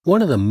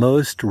One of the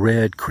most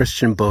read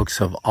Christian books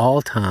of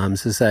all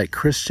times is that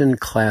Christian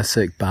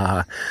classic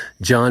by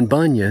John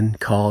Bunyan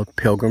called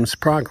Pilgrim's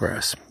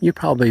Progress. You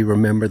probably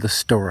remember the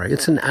story.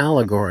 It's an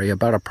allegory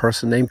about a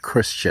person named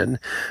Christian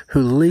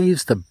who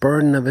leaves the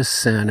burden of his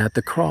sin at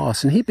the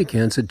cross and he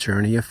begins a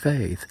journey of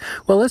faith.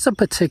 Well, there's a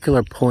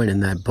particular point in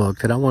that book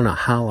that I want to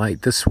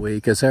highlight this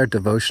week as our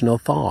devotional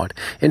thought.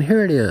 And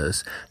here it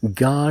is.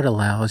 God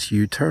allows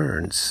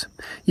U-turns.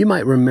 You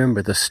might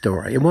remember the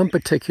story. In one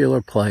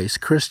particular place,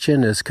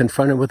 Christian is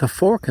confronted with a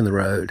fork in the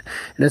road,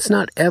 and it's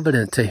not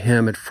evident to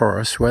him at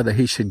first whether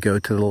he should go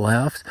to the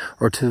left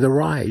or to the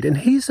right. And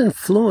he's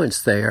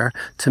influenced there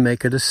to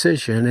make a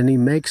decision, and he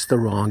makes the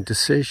wrong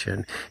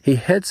decision. He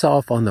heads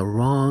off on the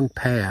wrong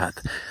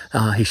path.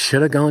 He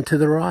should have gone to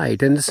the right,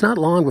 and it's not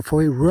long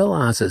before he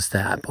realizes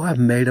that. Boy, I've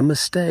made a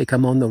mistake.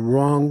 I'm on the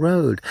wrong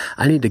road.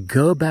 I need to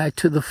go back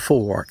to the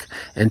fork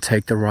and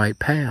take the right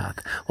path.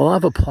 Well,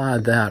 I've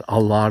applied that a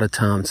lot of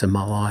times in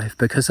my life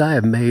because I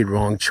have made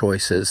wrong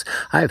choices.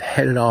 I have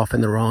headed off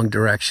in the wrong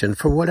direction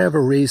for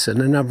whatever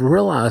reason, and I've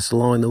realized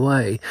along the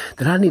way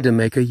that I need to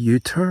make a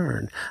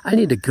U-turn. I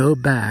need to go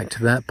back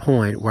to that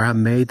point where I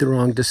made the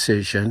wrong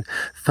decision,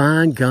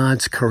 find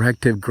God's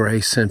corrective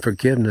grace and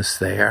forgiveness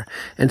there,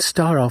 and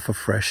start off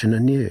afresh and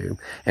anew.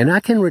 And I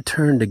can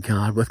return to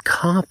God with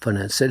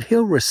confidence that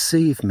He'll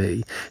receive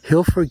me,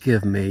 He'll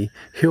forgive me,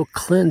 He'll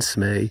cleanse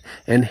me,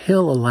 and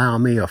He'll allow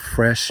me a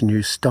fresh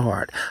new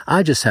start.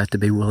 I just have to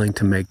be willing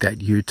to make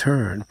that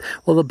U-turn.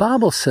 Well, the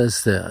Bible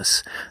says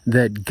this,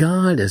 that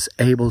God is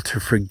able to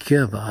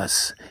forgive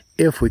us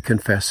if we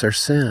confess our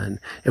sin.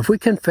 If we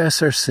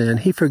confess our sin,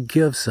 He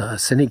forgives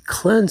us and He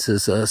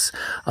cleanses us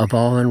of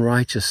all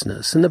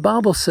unrighteousness. And the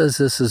Bible says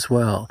this as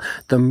well.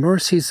 The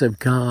mercies of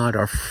God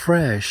are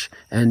fresh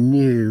and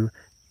new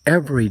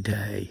every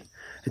day.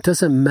 It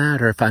doesn't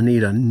matter if I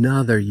need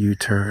another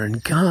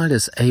U-turn. God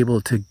is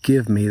able to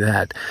give me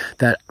that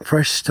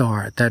fresh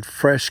start, that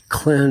fresh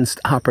cleansed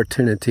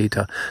opportunity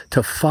to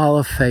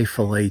follow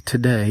faithfully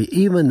today,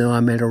 even though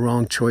I made a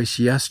wrong choice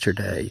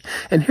yesterday.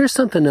 And here's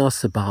something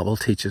else the Bible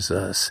teaches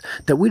us,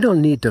 that we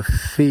don't need to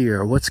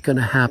fear what's going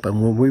to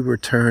happen when we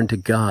return to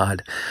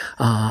God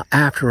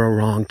after a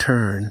wrong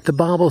turn. The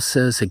Bible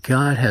says that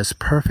God has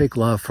perfect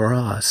love for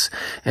us,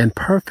 and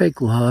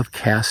perfect love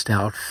casts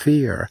out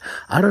fear.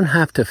 I don't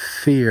have to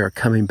fear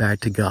coming back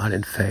to God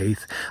in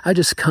faith. I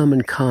just come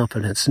in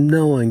confidence,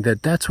 knowing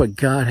that that's what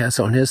God has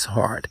on His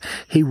heart.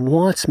 He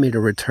wants me to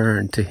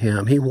return to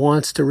Him. He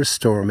wants to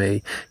restore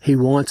me. He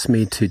wants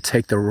me to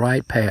take the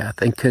right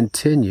path and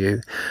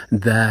continue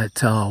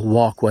that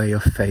walkway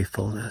of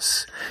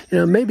faithfulness. You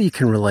know, maybe you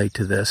can relate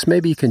to this.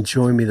 Maybe you can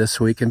join me this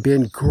week in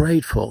being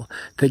grateful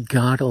that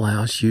God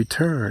allows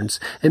U-turns.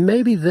 And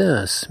maybe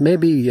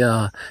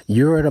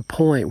you're at a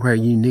point where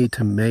you need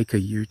to make a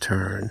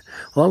U-turn.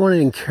 Well, I want to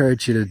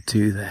encourage you to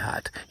do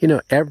that. You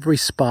know, every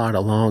spot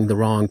along the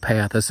wrong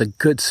path is a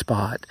good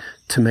spot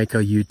to make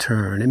a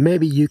U-turn. And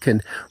maybe you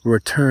can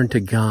return to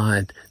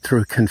God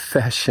through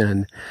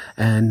confession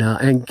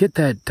and get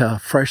that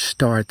fresh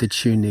start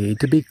that you need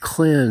to be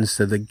cleansed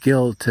of the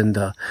guilt and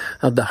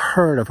of the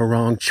hurt of a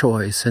wrong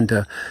choice, and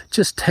to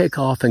just take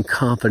off in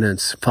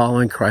confidence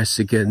following Christ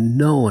again,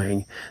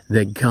 knowing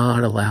that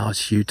God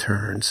allows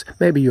U-turns.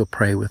 Maybe you'll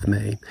pray with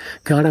me.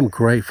 God, I'm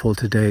grateful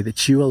today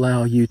that You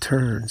allow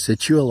U-turns,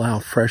 that You allow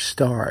fresh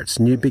starts,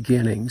 new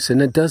beginnings.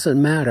 And it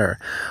doesn't matter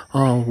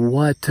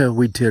what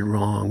we did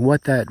wrong,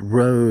 what that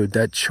road,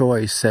 that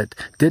choice that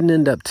didn't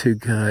end up too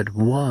good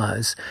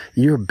was.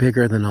 You're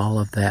bigger than all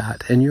of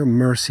that, and Your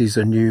mercies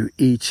are new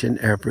each and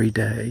every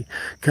day.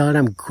 God,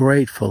 I'm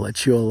grateful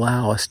that You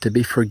allow us to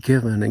be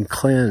forgiven and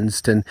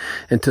cleansed and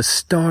to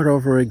start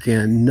over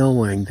again,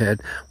 knowing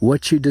that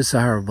what You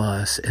desire of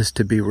us is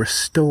to be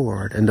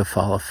restored and to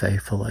follow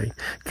faithfully.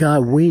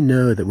 God, we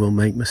know that we'll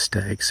make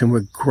mistakes, and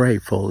we're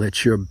grateful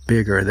that You're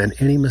bigger than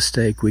any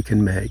mistake we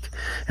can make,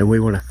 and we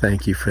want to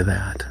thank You for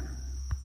that.